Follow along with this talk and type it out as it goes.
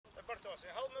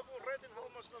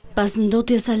Pas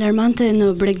ndotjes alarmante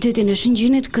në bregdetin e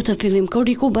Shëngjinit, këtë fillim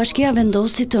koriku bashkia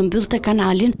vendosi të mbyllte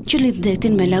kanalin që lidh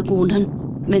detin me lagunën.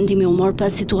 Vendimi u mor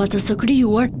pas situatës së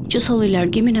krijuar që solli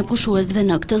largimin e pushuesve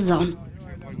në këtë zonë.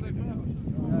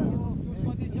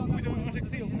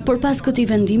 Por pas këtij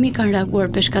vendimi kanë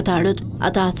reaguar peshkatarët.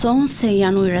 Ata thonë se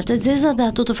janë ujërat e zeza dhe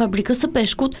ato të fabrikës së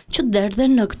peshkut që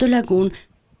derdhen në këtë lagunë.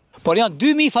 Por janë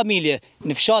 2000 familje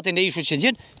në fshatin e ishut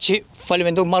Shëngjin që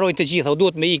faleminderit marrojnë të gjitha, u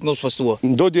duhet me ikë me uspostua.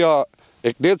 Ndodja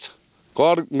e knec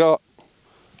ka nga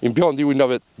impjanti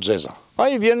ujnave zeza.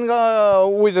 Ai vjen nga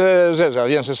ujët e zeza,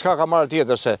 vjen se s'ka ka marrë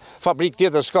tjetër se fabrik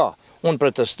tjetër s'ka. Unë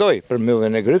protestoj për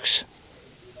mbylljen e Gryks,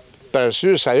 për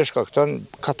arsye se ajo shkakton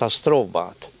katastrofë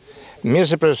bat. Mirë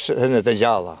se për të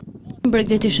gjalla.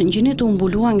 Bregdeti Shëngjinit u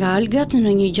mbulua nga algat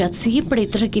në një gjatësi prej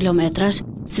 3 kilometrash.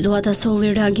 Situata solli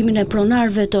reagimin e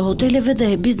pronarëve të hoteleve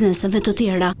dhe bizneseve të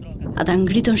tjera. Ata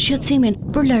ngritën shqetësimin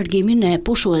për largimin e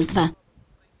pushuesve.